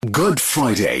Good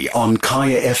Friday on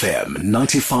Kaya FM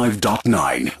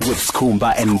 95.9 with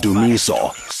Skhumba and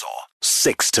Dumiso.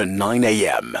 6 to 9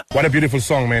 a.m. What a beautiful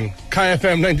song, man. Kaya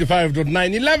FM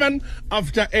 95.9. 11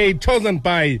 after 8,000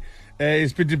 by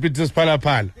Spitty Pizzas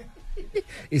Palapal.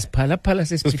 It's Palapala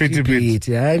says Spitty Pit.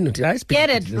 Get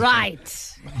it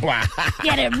right. Wow.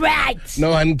 Get it right. No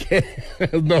one cares.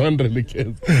 No one really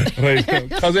cares. Right.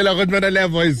 Khazela got my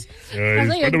voice.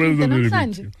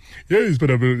 Yes,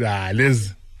 but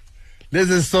Liz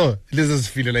is so. Liz is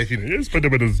feeling like yes, but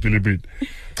it's Billy Beat.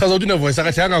 Because I do voice. I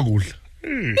can't go.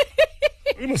 I'm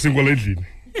not single lately.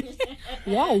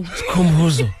 Wow.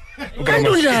 Skhumbuzo. Kana.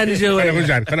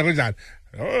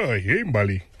 Oh, hey,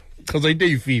 Mbali. Because I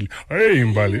do feel. Hey,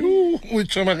 Mbali.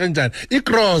 Which one can judge?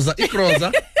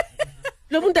 Ikroza.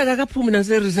 Lo muntu akakaphumi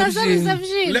nase reception.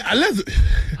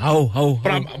 How?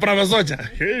 Brava Soja.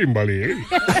 Hey, Mbali. Hey.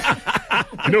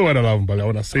 You know what I love, Mbali? I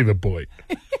want to save a boy.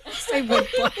 Save a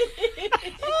boy.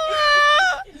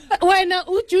 Wena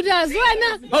uJudas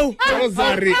wena. Oh,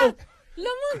 Rosary.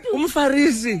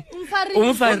 Umfarisi.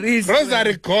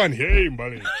 Rosary gone. Hey,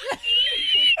 Mbali.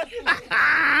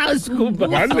 Skhumba.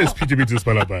 One is Spitty Pizzas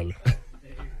Palapal.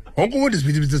 Onko what is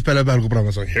Spitty Pizzas Palapal ko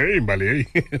Brava Soja. Hey, Mbali.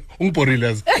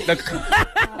 Ungporilas.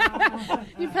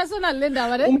 Personal Linda,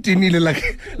 what?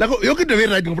 Like you could be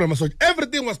writing from a song.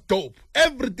 Everything was dope.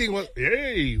 Everything was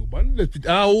hey, man. Let's be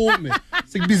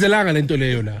Sig bizelanga lento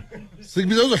leyo la. Sig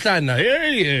bizohlana.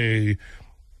 Hey.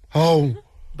 Oh.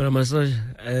 Bramasoja,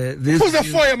 this who's a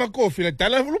fire my coffee like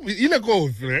dala in a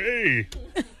coffee. Hey.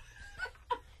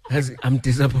 I'm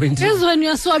disappointed. This is when you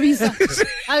are swabisa.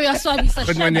 How you are swabisa.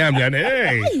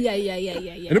 Hey.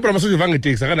 Yeah. Ano Bramasoja vanga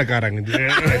takes akana karang.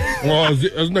 Oh,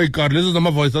 there's no car. This is my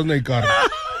voice. There's no car.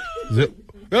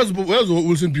 Where's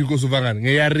Wilson because of Vangan?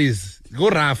 Yaris. Go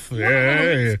rough.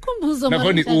 Hey.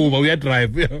 Nakoni Uber, we are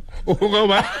drive.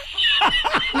 Uber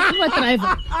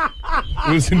driver.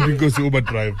 Wilson because Uber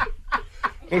drive.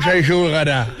 Okay, show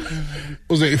rada.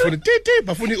 Uze for the tete,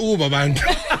 but for the Uber band.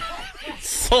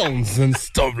 Songs and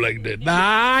stuff like that.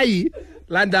 Bye.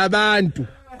 Landa bantu.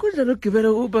 Kunjalo gibela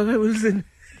Uber Wilson.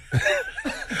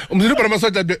 Umzilo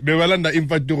Bramasoja bewalanda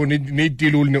imfatuko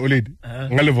netilul ne oledi.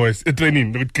 Ngale voice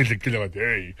training ngikhihle bathi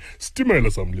hey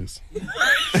stimela samless.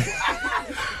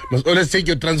 Must always take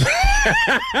your transfer.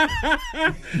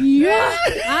 Yeah.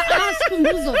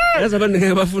 Skhumbuzo. Yazi abantu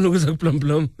ngeke bafuna ukuza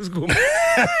kuplomplom. Skhumba.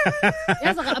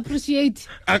 Yazi appreciate.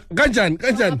 Kanjani.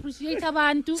 Appreciate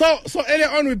abantu. So earlier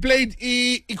on we played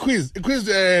a quiz.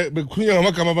 Bekukhulunywa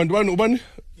ngamagama abantu ubani?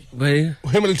 By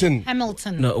Hamilton.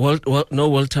 No,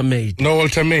 Walter Maid.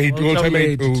 Walter Maid.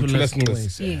 To last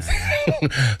Yes.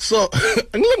 So,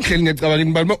 ngilomhleli ngiyacabanga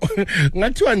inibali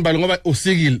ngathiwa nibali ngoba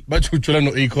usikile bathi ujola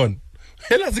no Akon.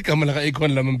 Hela sigama la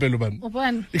Akon lamampela ubani?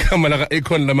 Ubani? Igama la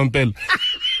Akon lamampela.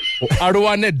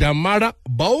 Arwane Damara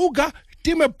Bauga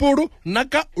Timepuru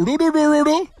Naka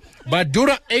Rudururu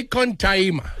Badura Akon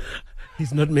Taima.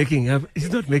 He's not making up.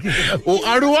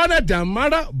 Arwana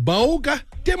Damara Bauga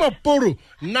Timepuru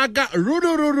Naka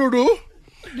Rudururu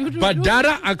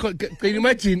Badara. Can you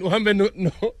imagine uhambe no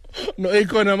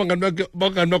Akon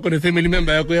amangano kone family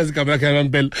member yakho yazigama lakhe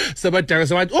lamampela sabatanga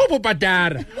sabathi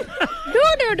Badara.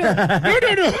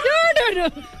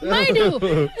 Maidu.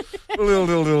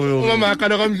 Mama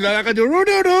kana kamdlala ka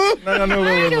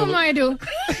Maidu.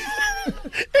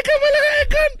 Ikamala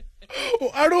Akon.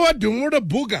 Arwa dumura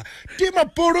buga.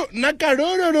 Timapuru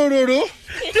nakaroro.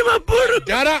 Timapuru.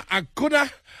 Dara akona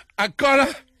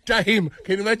Tahim.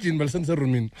 Can you imagine Balsansa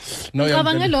Rumin? No,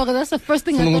 that's the first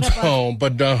thing I thought about.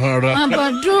 Badahara.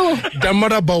 Badu.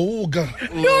 Damara Bauga.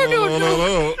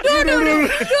 No.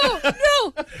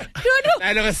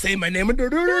 I don't say my name.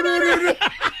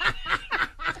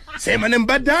 Say my name,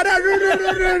 Badara.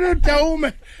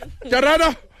 Taume.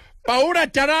 Tarada. Paura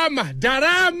Tarama.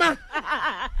 Darama.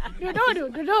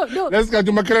 No. Let's go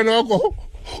to Makarano.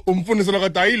 Umfunisala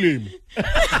kataili.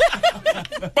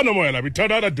 Panamoya,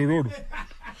 Tarada Dururu.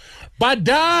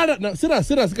 Badara. No,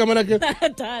 serious. Come on, okay,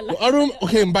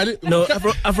 Mbali. No,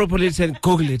 Afropolitan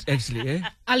Google it actually, eh?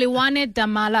 Aliwane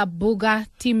Damala Buga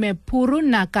Timepuru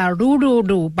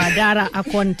Nakaruru Badara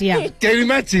Akontia. Can you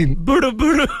imagine? Buru.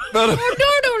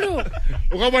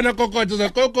 Ukabona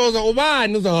kokotho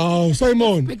ubani uza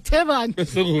Simon. Bigtevan.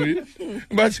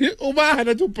 But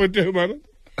ubani tupete man.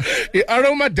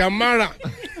 Aroma Damara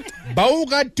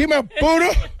Bauga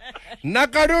Timepuru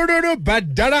Nakaruru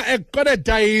Badara Ekone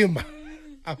Taima.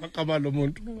 Akamalo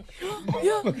muntu.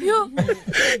 Yo.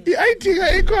 IT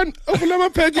Akon ofulama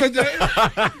page.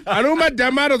 Aroma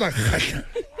Damara da.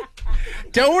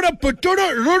 Taura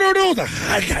Puturo Ruru da.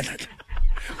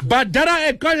 Badara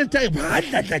Ekone Taima.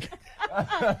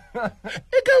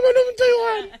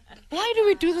 Why do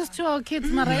we do this to our kids,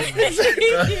 Mara?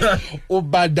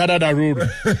 Badara Ruru.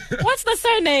 What's the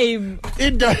surname?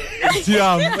 Yum.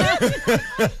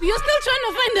 You're still trying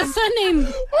to find the surname.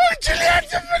 Oh,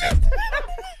 Juliet.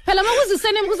 Phela makuzi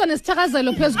surname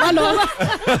kuzanesithakazelo phezulu.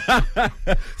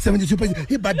 72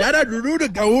 pages. Badara Ruru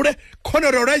gaure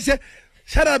konoresha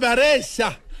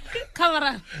sharabaresha.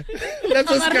 Kamera.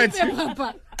 Let's sketch.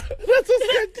 Papa. Let's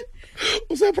sketch.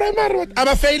 Usa primary.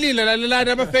 Abafailile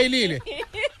lalelana abafailile.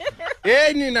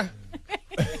 Hey Nina.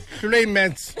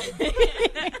 Flaments.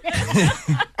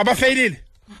 Abafailile.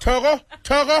 Thoko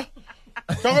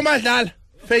madlala.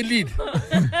 Failile.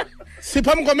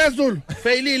 Sipham ngomezulu.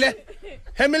 Failile.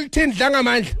 Hamilton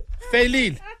dlangamandla.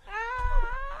 Failile.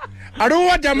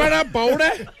 Aruwa jamara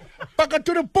baure.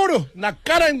 Pakaturu puro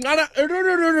nakara ngara.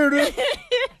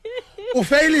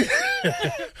 Ufailile.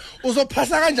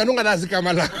 Uzophasa kanjani ungalazi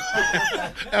igama lakho.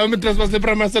 Transfer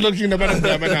primary selection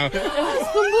abantwana nawo.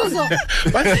 Kumbuzo.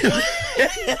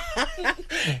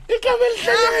 Igama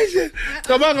elihlanje.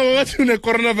 Cabanga ngathi une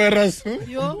coronavirus.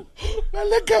 Yo.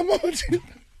 Ngalekama uthi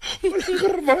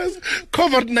coronavirus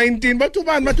COVID-19 bathu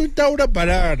bani bathu tawuda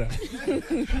balada.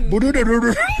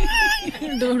 Bududu.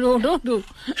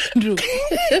 Do.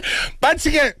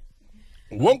 Bathi ke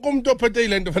wonke umuntu ophethe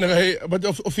ilento fanele bathi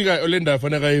ufika olenda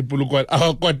fanele ayibhulukwane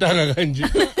akwatanga kanje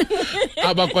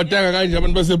abakwatanga kanje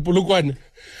abantu basebhulukwane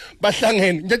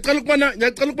bahlangene ngiyacela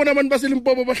ukubona abantu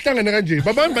baselimpopo bahlangene kanje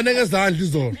babambane ngezandla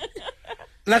izolo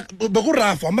like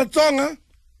bekurafa amatsonga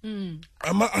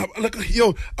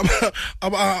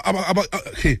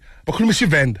bakhuluma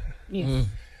isivenda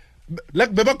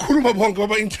like bebakhuluma bonke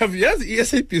baba interview yazi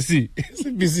SABC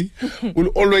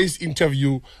will always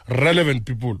interview relevant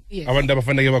people abantu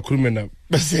abafanele bakhulume nabo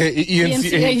bese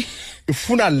ENCA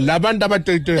ifuna labantu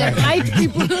abatetoya Right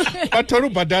people. bathola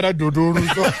ubadara dodoro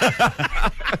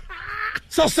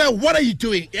so say what are you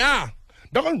doing yeah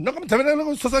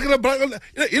nokamthabela sosakela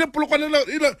ile pulukwane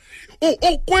ile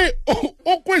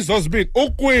okwe zosbin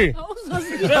okwe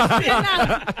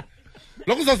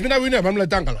lokho zosbina wina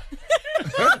bamlatanga la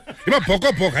iba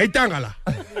bhoko ayitanga la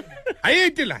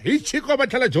ayithi la ichiko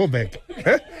bathala Joburg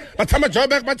bathama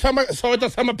Joburg bathama Soweto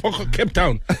sama phoko Cape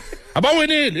Town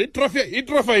abawinile itrophy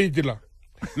ayithi la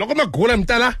lokho magula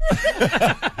mtala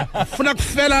ufuna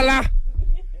kufela la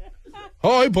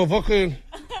hoy bovokeni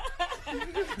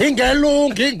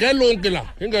ingelungi la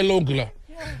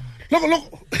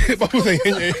lokho babuza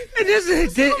yenye Yes,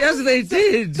 they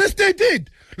did. they did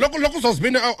lokho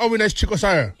zosibina awina isichiko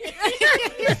sayo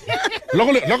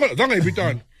lokho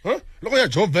zangayibitana lokho ya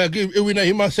Joburg iwina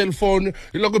hima cell phone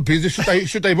lokho busy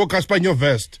shoot ayiboka Spanish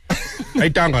vest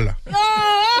ayitanga la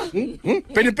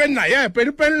pen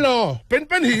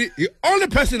he only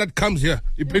person that comes here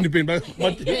pen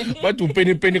but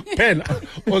pen kuphela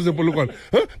ozebulukwana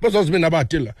bazozibina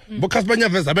abathila boka Spanish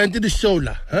vest abantu di show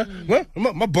la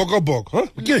mabhokobhoko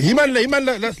hima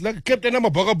la captain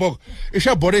amabhokobhoko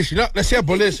ishaboleshi la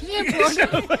siyaboleshi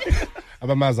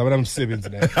abamazi abanamsebenzi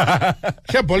naye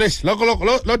siyaboleshi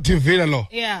lo divina lo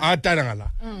atana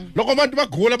ngala lokho abantu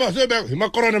bagula basebe hima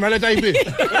corona maletha ipi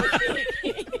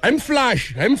I'm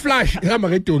flash ihamba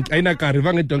ngedonki ayinakari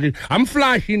vangedonki I'm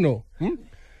flash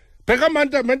bheka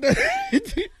manta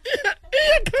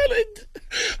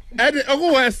and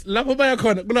okuwes lapho baya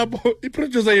khona kulapho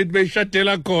iproducer yethu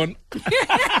beyishadela khona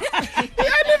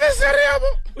anniversary yabo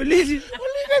ulili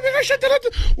bekashadela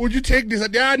would you take this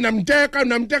yeah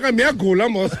namteka miyagula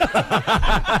mos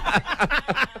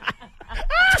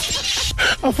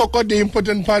I forgot the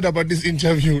important part about this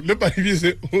interview. Look at this.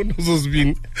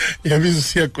 Unozozbin. Yabizu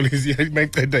siya kolezi.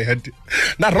 Mayiqeda yathi.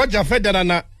 Na Roger Federer.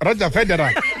 Na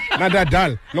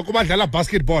Nadal. Lokho badlala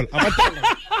basketball. Abatanga.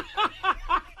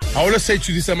 I always say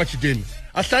to this much again.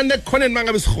 Ahlande khoneni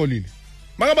mangabe sikholile.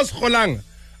 Mangabe sikholanga.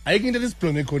 Ayikho into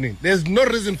esiplome khoneni. There's no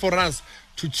reason for us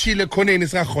to chill khoneni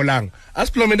singakholanga.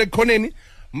 Asiplome khoneni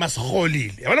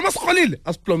masikholile. Yabona masikholile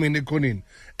asiplome khoneni.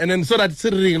 And then so that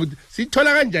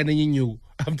sithola kanjani enye inyuku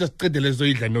I'm just qedele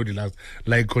zoyidla nodi last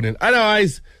like Conan.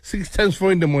 Otherwise 6 times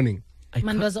 4 in the morning.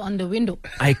 Man was on the window.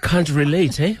 I can't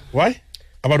relate, eh? Why?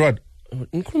 About what?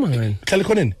 Tell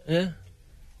Conan. Yeah.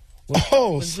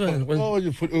 Oh,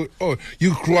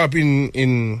 you grew up in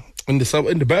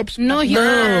the burbs? No, he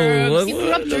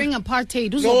grew up during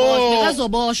apartheid.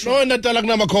 No, natala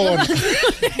kunamakhona.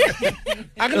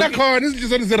 Akunakhona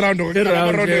izinto zirando.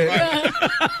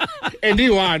 And he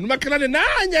won. Makhelane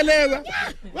nanyeleza.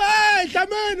 Hey,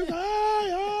 Dlamini.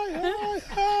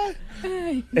 Hi.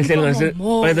 By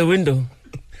the window.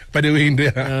 By the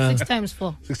window. 6 times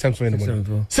 4. 6 times 4 in the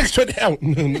morning. 6:20.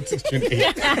 No, not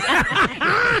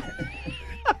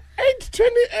 6:28.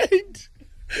 28.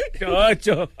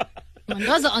 Jojo. Man,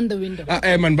 those are on the window.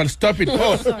 Man, but stop it.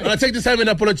 I take this time and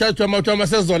apologize to my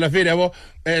Zola Fede.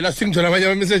 Last thing to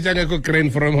my message I got crane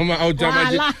from home out.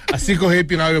 I see go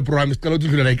happy now. You promise to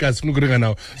do like us. No good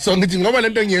now. So it's no one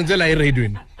letting you like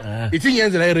redoing. It's in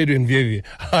Yens like redoing, Vivi.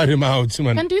 I'm out,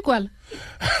 man. Can do equal.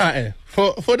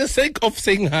 For the sake of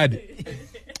saying hard.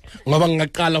 Ngoba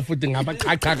ngaqala futhi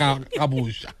ngabaqhaqa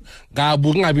kabusha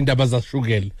ngabunga indaba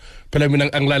zashrugel phela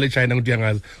mina angilala eChina ngithi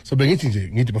yangazi so bengithi nje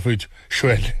ngithi bafethu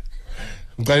shwele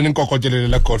ngicela inkokotelele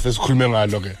la golf esikhulume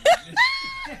ngalo ke.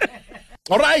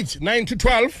 All right, 9 to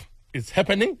 12 it's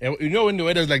happening. You know when the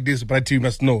weather is like this, but you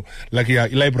must know like your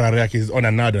library is on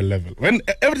another level. When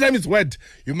every time it's wet,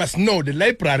 you must know the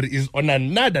library is on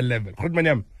another level.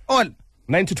 All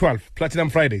 9 to 12 Platinum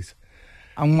Fridays.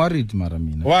 I'm worried,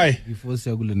 Maramina. Why? Before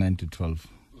Segula 9 to 12.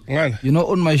 Man. You know,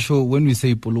 on my show, when we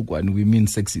say Polokwane, we mean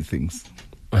sexy things.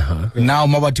 Now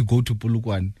I'm about to go to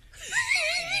Polokwane.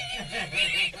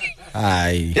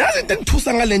 Aye. Yazi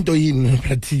ngithusa ngalento yini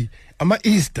prathi ama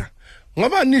Easter.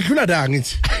 Ngoba nidlula da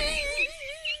ngithi.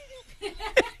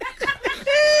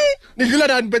 Nidlula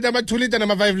da niphethe ama 2 liter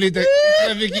nama 5 liter.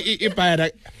 Traffic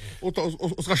ibhayara.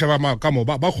 Usikashaba ma kamo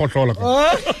ba khohlola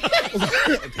ka.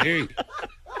 Hey.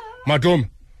 Madam,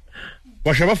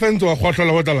 washaba fence wa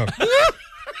khohlola wa tala.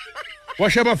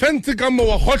 Washaba fence kamo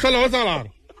wa khohlola wa tala.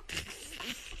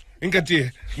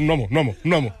 Ingati nomo.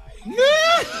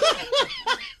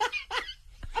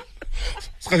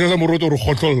 Skajasa moroto ro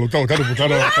khohlola ta ta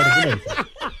butana.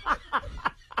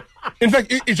 In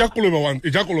fact, ejaculate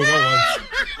once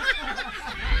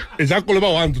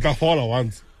ta follow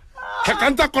once.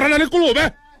 Takanta korana le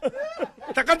kulube.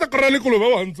 Takanta korana le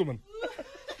kulube once man.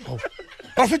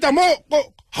 Profita mo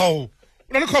how?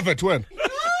 Not covered when.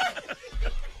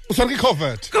 Usargi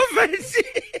covered.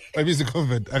 Maybe it's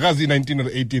covered. I got 19 or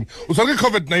 18. Usargi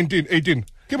covered 19, 18.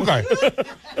 Keep going.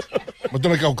 But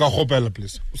don't make a hopella,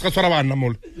 please. Uska swara bana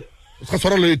mol. Uska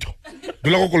swara leto.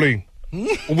 Dula ko koloing.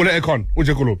 Ubule ekon.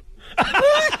 Uje kulub.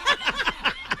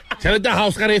 Tell the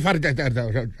house kare farta.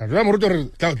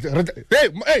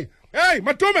 Hey,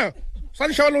 Matome.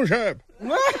 San shalom shab.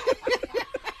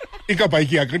 Ika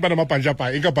bike ya kripa na mapanja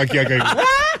pa. Ika bike ya kai.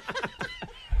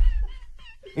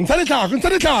 Insani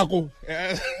tako.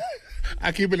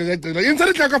 Akibele zekela.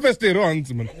 Insani tako festero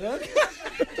hands man.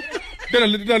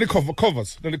 Then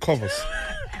covers.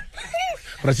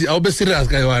 But I'll be serious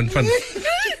guy one fun.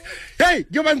 Hey,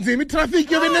 you want to see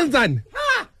traffic you benenzani?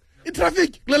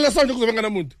 Traffic. Lela sound kuzobanga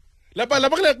namuntu. La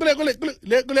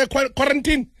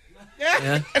quarantine.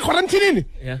 Yeah. Quarantine.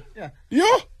 Yeah. Yeah.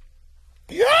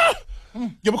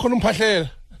 You bekhona umphahlela.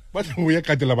 Bathi nguye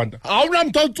kadela abantu. Awuna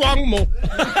mthotswang mo.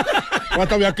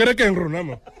 Wata uya kerekeng rona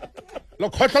mo. Lo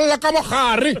khohlola ka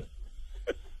mogare.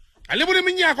 Ale bone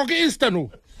minyako ke Easter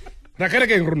no. Ra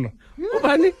kerekeng rona.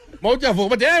 Ubani? Mawutya vo,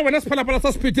 but hey wena siphala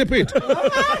sa spitepete.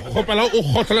 Khopela o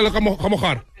khohlolela ka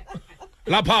mogare.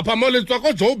 La papa mo le tswa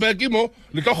ko Joburg mo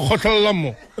le tlo khohlolela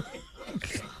mo.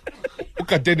 O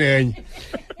kateneng.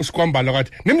 Skhumba lo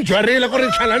gathi nimjwarela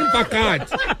gore tlhalani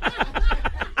pakati.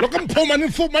 Look I'm poor man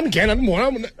ngena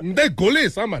nimona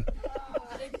mntayigolisa man.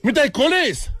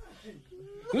 Mntayigolisa.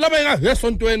 Laba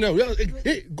yesontweni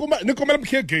nikomela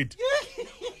mkhiye gate.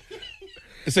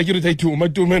 Security two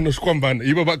matume no Skhumba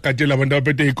yibo bagadela abantu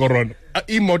abaphethe icorona.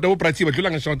 Imoto oprathi badlula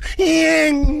ngeshonto.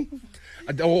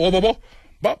 Obobo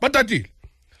batatile.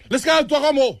 Leska tswa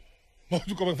ka mo.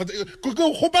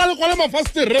 Go bala kwa ma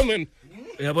fast remen.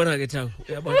 Uyabona ke Thabo,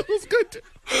 uyabona. Usikhathi.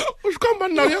 Skhumba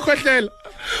nawo yakhohlela.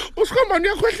 Skhumba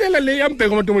yakhohlela le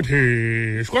yambheka umuntu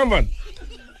omuthi, Skhumba.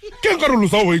 Ke nkarolo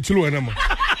sa o itshilo wena ma.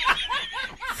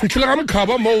 Fitla ka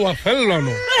mkhaba mo wa fella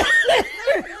no.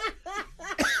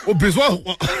 O bizwa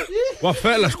wa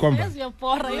fella Skhumba.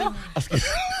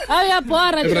 Ay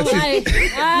porra,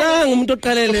 Na ngumuntu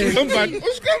oqalele.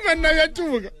 Skhumba nawo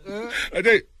yathuka.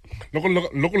 Ade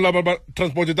loko laba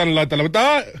transport tan lata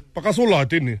laba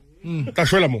pakasolate ni. Ta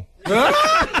shwela mo.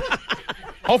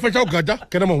 How fetcha gada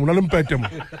kena mo una lempete mo.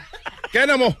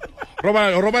 Kena mo.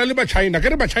 Roba le ba China,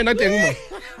 kena ba China teng mo.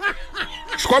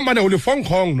 Skhumba ne o le Hong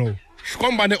Kong no.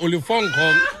 Skhumba ne o le Hong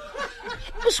Kong.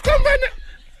 Skhumba ne.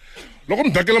 Loko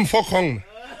mdakela mfo Kong.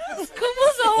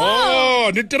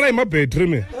 Oh, ni try my battery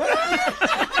me.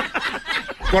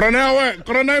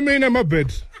 Corona me in my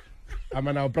bed. I'm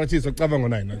now practice octava on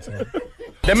 9.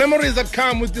 The memories that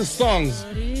come with these songs.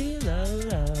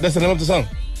 That's the name of the song.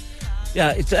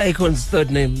 Yeah, it's Akon's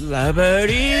third name.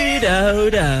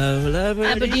 La-ba-dee-da-da,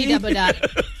 la-ba-dee-da-da.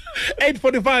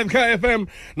 8:45 KFM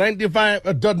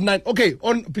 95.9. Okay,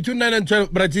 on between 9 and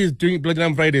 12, Braji is doing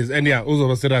Platinum Fridays, and yeah,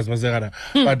 also serious, but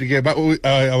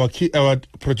our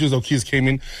producer Keys came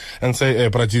in and say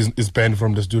Braji is banned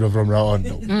from the studio from now on.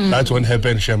 That won't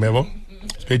happen, Shamebo.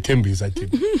 It's paid 10 bees, I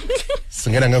think.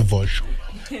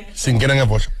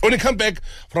 When you come back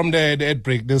from the ad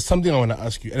break, there's something I want to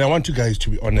ask you, and I want you guys to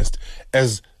be honest,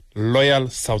 as loyal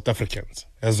South Africans,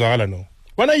 as well I know.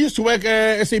 When I used to work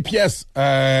SAPS,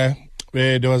 where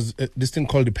there was this thing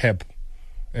called the PEP,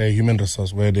 human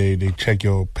resource, where they check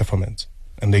your performance,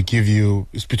 and they give you,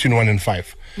 it's between 1 and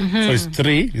 5. So it's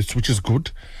 3, which is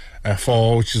good,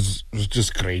 4, which is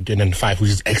just great, and then 5,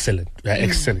 which is excellent. We are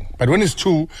excelling. But when it's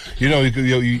 2, you know,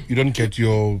 you don't get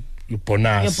your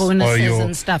bonus, your bonuses or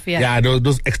and stuff, yeah,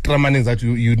 those extra monies that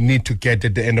you need to get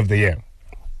at the end of the year.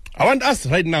 I want us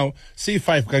right now,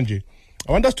 C5 Kanji,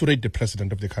 I want us to rate the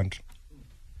president of the country.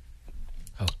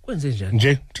 When's it, Jan?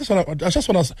 Jay, I want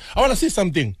to see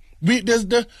something.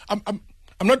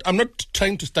 I'm not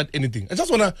trying to start anything. I just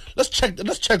want to let's check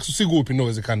Susigu Pino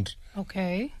as a country.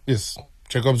 Okay. Yes.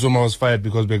 Jacob Zuma was fired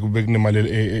because and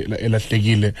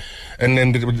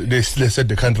then they said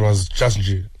the country was just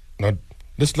not.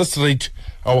 Let's rate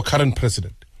our current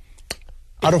president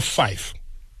out of 5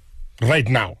 right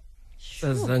now. I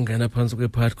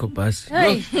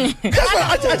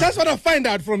just want to find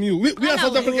out from you. We are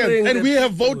South Africans, and we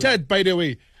have voted, by the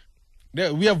way.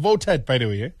 We have voted, by the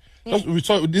way.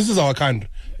 So this is our country,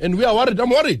 and we are worried. I'm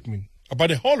worried,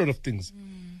 about a whole lot of things,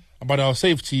 about our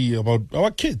safety, about our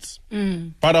kids,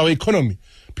 about our economy.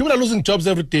 People are losing jobs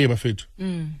every day, my friend.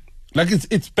 Like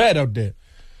it's bad out there.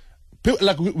 People,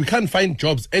 like we can't find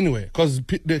jobs anywhere because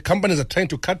the companies are trying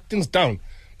to cut things down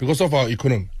because of our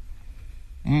economy.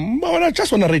 I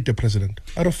just want to rate the president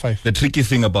out of 5. The tricky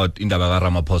thing about Indaba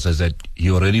Ramaphosa is that he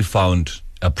already found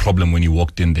a problem when he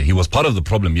walked in there. He was part of the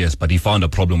problem, yes, but he found a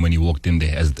problem when he walked in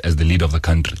there as the leader of the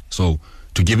country. So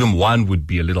to give him 1 would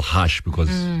be a little harsh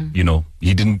because he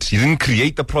didn't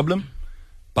create the problem,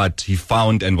 but he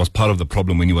found and was part of the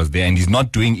problem when he was there, and he's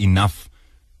not doing enough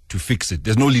to fix it.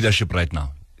 There's no leadership right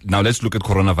now. Now let's look at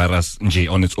coronavirus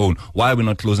on its own. Why are we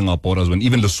not closing our borders when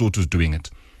even Lesotho is doing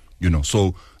it?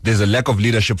 So there's a lack of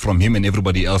leadership from him and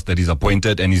everybody else that he's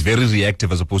appointed, and he's very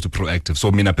reactive as opposed to proactive.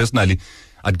 So personally,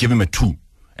 I'd give him a 2,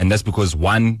 and that's because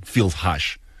 1 feels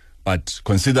harsh. But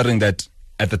considering that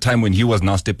at the time when he was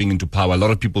now stepping into power, a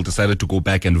lot of people decided to go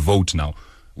back and vote now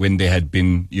when they had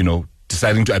been,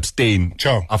 deciding to abstain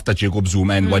after Jacob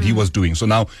Zuma and what he was doing. So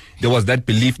now there was that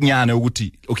belief,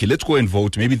 okay, let's go and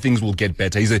vote. Maybe things will get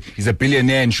better. He's a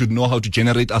billionaire and should know how to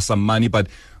generate us some money, but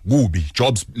gooby,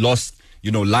 jobs lost.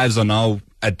 Lives are now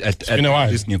at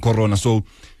this near Corona. So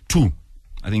 2,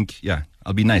 I think,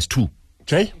 I'll be nice. 2.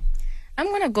 Jay? I'm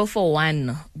going to go for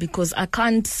 1 because I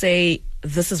can't say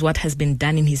this is what has been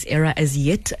done in his era as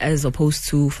yet, as opposed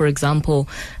to, for example,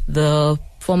 the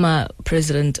former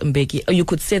President Mbeki. You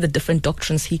could say the different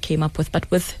doctrines he came up with, but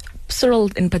with Cyril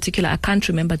in particular, I can't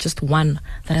remember just 1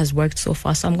 that has worked so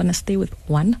far. So I'm going to stay with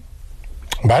 1.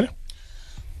 Mbali?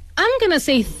 I'm going to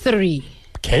say 3.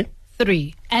 Okay.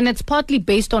 3, and it's partly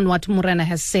based on what Morena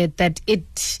has said, that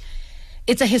it's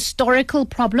a historical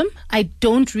problem. I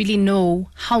don't really know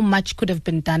how much could have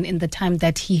been done in the time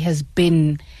that he has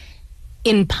been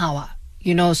in power,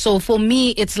 so for me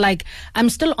it's like I'm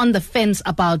still on the fence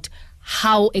about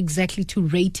how exactly to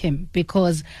rate him,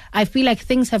 because I feel like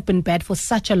things have been bad for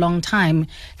such a long time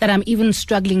that I'm even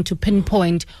struggling to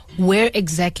pinpoint where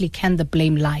exactly can the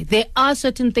blame lie. There are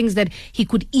certain things that he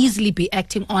could easily be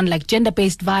acting on, like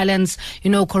gender-based violence,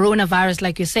 coronavirus,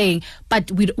 like you're saying,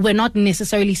 but we're not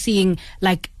necessarily seeing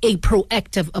like a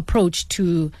proactive approach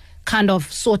to kind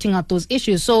of sorting out those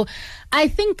issues. So I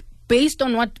think based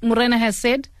on what Morena has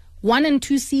said, 1 and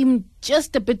 2 seem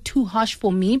just a bit too harsh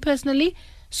for me personally.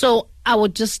 So I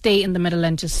would just stay in the middle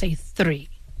and just say 3.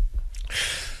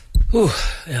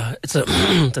 It's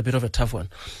a bit of a tough one.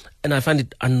 And I find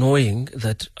it annoying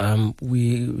that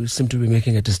we seem to be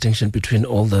making a distinction between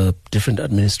all the different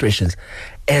administrations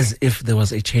as if there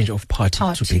was a change of party.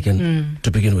 To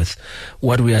begin with.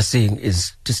 What we are seeing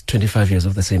is just 25 years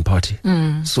of the same party.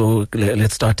 So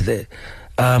let's start there.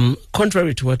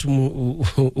 Contrary to what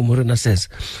Umurena says,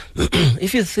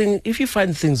 if you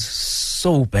find things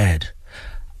so bad,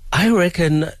 I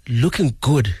reckon looking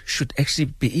good should actually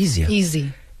be easier.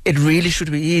 Easy. It really should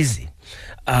be easy.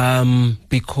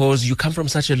 Because you come from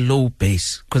such a low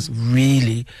base. Because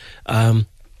really,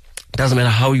 doesn't matter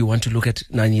how you want to look at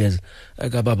 9 years.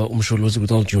 Gababa Umsholozi, with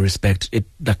all due respect,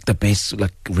 the base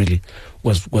really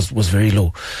was very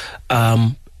low.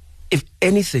 If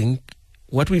anything,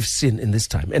 what we've seen in this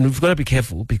time, and we've got to be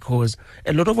careful because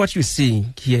a lot of what you're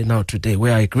seeing here now today,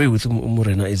 where I agree with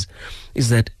Morena, is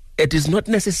that it is not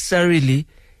necessarily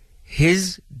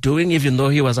his doing, even though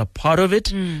he was a part of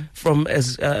it from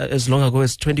as long ago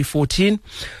as 2014.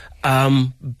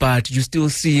 But you're still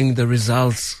seeing the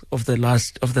results of the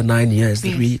 9 years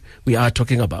that we are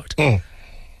talking about.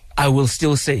 I will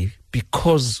still say,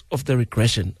 because of the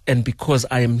regression and because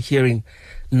I am hearing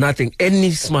nothing,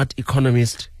 any smart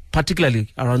economist, particularly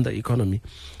around the economy,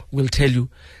 will tell you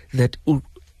that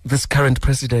this current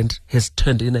president has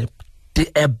turned in a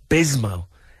abysmal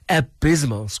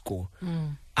score.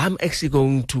 I'm actually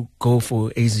going to go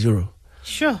for a 0.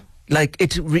 Sure. Like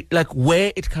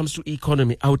where it comes to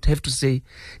economy, I would have to say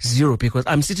 0 because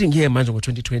I'm sitting here in Manjongo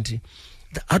 2020.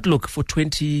 The outlook for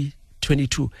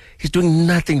 2022, he's doing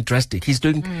nothing drastic. He's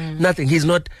doing nothing.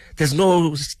 There's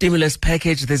no stimulus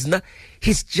package.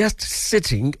 He's just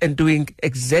sitting and doing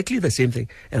exactly the same thing.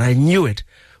 And I knew it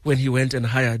when he went and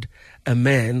hired a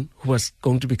man who was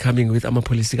going to be coming with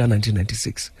Amapolisika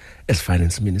 1996 as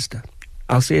finance minister.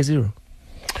 I'll say a 0.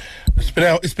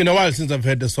 It's been a while since I've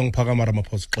heard the song Phakama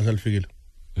Ramaphosa.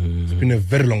 It's been a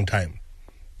very long time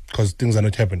because things are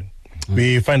not happening.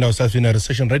 We find ourselves in a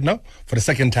recession right now for the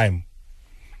second time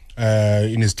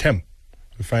in his term.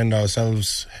 We find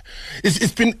ourselves.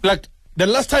 It's been like the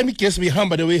last time he gets me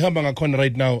humble the way Hamba Ngakon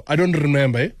right now. I don't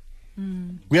remember.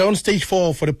 We are on stage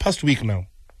 4 for the past week now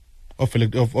of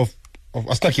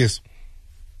Astakis.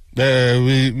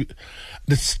 The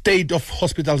state of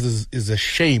hospitals is a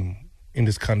shame in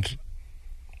this country.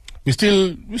 We're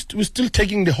still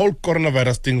taking the whole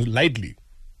coronavirus thing lightly.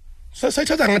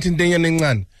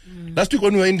 Last week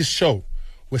when we were in this show,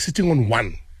 we're sitting on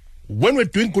 1. When we're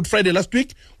doing Good Friday last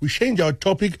week, we changed our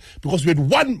topic because we had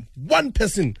one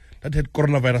person that had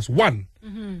coronavirus. 1.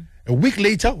 A week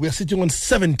later, we are sitting on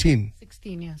 17.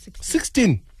 16, yeah.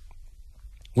 16.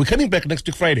 We're coming back next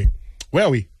week Friday. Where are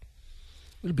we?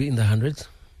 We'll be in the hundreds.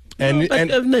 And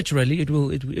naturally, it will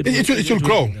grow. In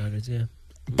the hundreds, yeah.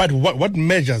 But what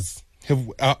measures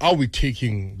are we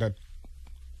taking that?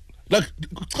 Like,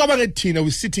 we're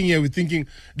sitting here, we're thinking,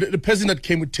 the president that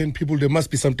came with 10 people, there must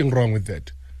be something wrong with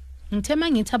that. It's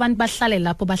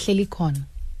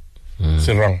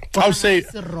wrong. I'll say,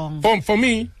 wrong. For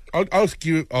me, I'll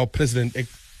give our president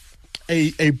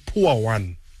a poor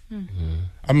one.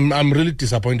 I'm really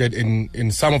disappointed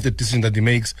in some of the decisions that he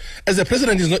makes. As the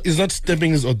president is not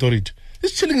stamping his authority.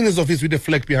 He's chilling in his office with a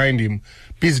flag behind him,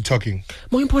 busy talking.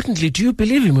 More importantly, do you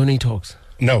believe him when he talks?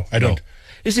 No, I don't.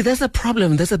 You see, that's the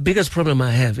problem. That's the biggest problem I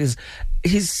have. Is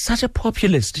he's such a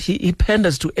populist. He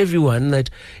panders to everyone that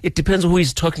it depends who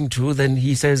he's talking to. Then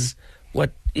he says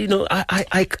what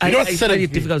I find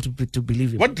it difficult to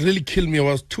believe him. What really killed me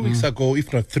was 2 weeks ago,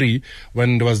 if not 3,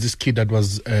 when there was this kid that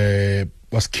was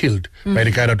killed by the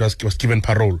guy that was given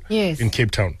parole in Cape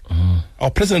Town.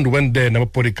 Our president went there, number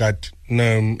bodyguard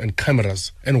and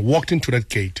cameras, and walked into that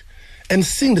gate and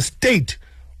seeing the state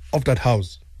of that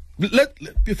house.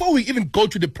 Before we even go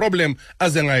to the problem,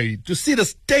 to see the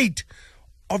state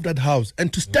of that house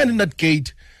and to stand in that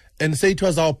gate and say it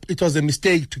was a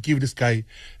mistake to give this guy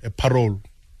a parole.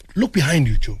 Look behind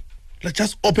you, Joe.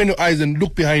 Just open your eyes and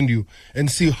look behind you and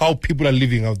see how people are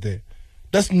living out there.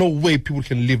 There's no way people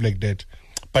can live like that.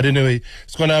 But anyway,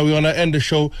 we're gonna end the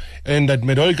show, and that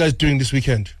what are you guys doing this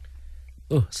weekend?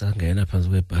 Oh, sangena phansi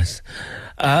kwebhasi.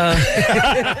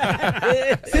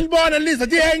 Silbona Lisa,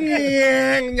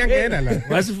 nyangena la.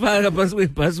 Wasifaka phansi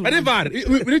kwebhasi.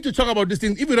 We need to talk about these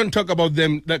things. If we don't talk about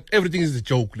them, like everything is a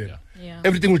joke. Yeah.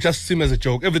 Everything will just seem as a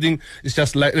joke. Everything is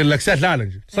just like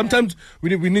sometimes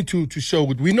we need to show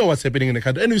we know what's happening in the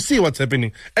country, and we see what's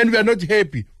happening, and we are not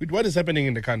happy with what is happening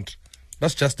in the country.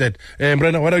 That's just it.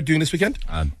 Brenna, what are you doing this weekend?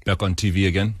 I'm back on TV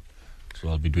again, so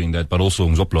I'll be doing that. But also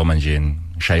ngizoplo manje in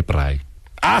Shaiprai.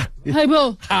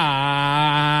 Haibo.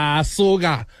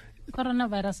 Soga.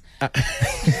 Coronavirus.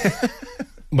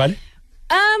 Bali?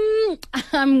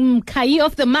 I'm Kai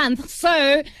of the month,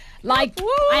 so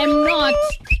I'm not.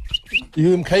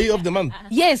 You're Kai of the month?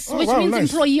 Yes, which means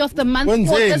nice. Employee of the month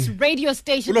for this radio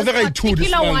station. This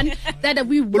particular one that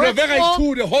we work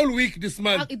for. The whole week this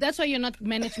month. That's why you're not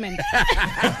management. So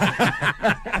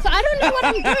I don't know what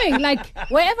I'm doing. Like,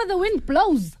 wherever the wind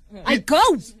blows, I go.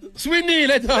 Sweeney,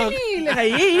 let's talk.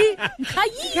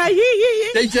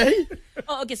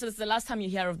 Oh, okay, so it's the last time you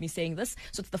hear of me saying this.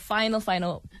 So it's the final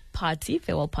party,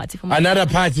 farewell party for my Another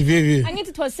party, Vivi. I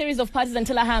it was a series of parties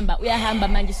until we are Hamba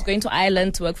man. She's going to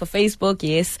Ireland to work for Facebook,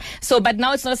 yes. So, but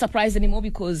now it's not a surprise anymore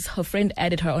because her friend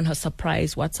added her on her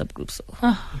surprise WhatsApp group. So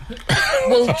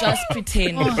we'll just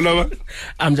pretend.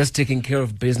 I'm just taking care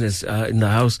of business in the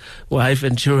house. Wife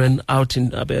and children out in,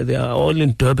 they are all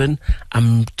in Durban.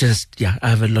 I'm just, I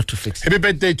have a lot to fix. Happy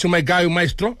birthday to my guy,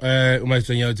 Maestro.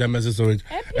 Maestro,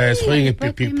 throwing a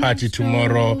big party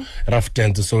tomorrow. Rough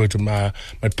dance, so to my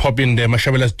pop in there.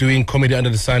 Mashabela's doing comedy under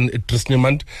the sun at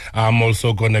Trisnimant. I'm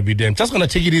also gonna be there. I'm just gonna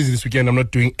take it easy this weekend. I'm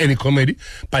not doing any comedy,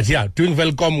 but doing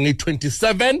welcome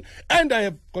 27, and I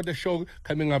have got a show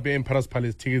coming up here in Paris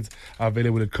Palace. Tickets are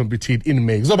available at Compete in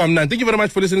May. So, thank you very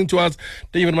much for listening to us.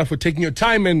 Thank you very much for taking your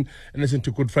time and listening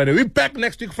to Good Friday. We're back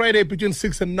next week Friday between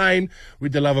 6 and 9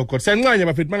 with the love of God.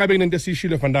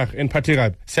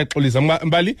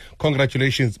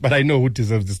 Congratulations, but I know who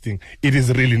deserves this thing. It is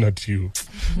really not you.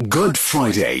 Good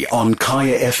Friday on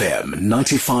Kaya FM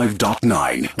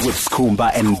 95.9 with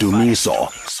Skhumba and Dumiso.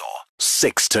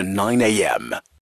 6 to 9 a.m.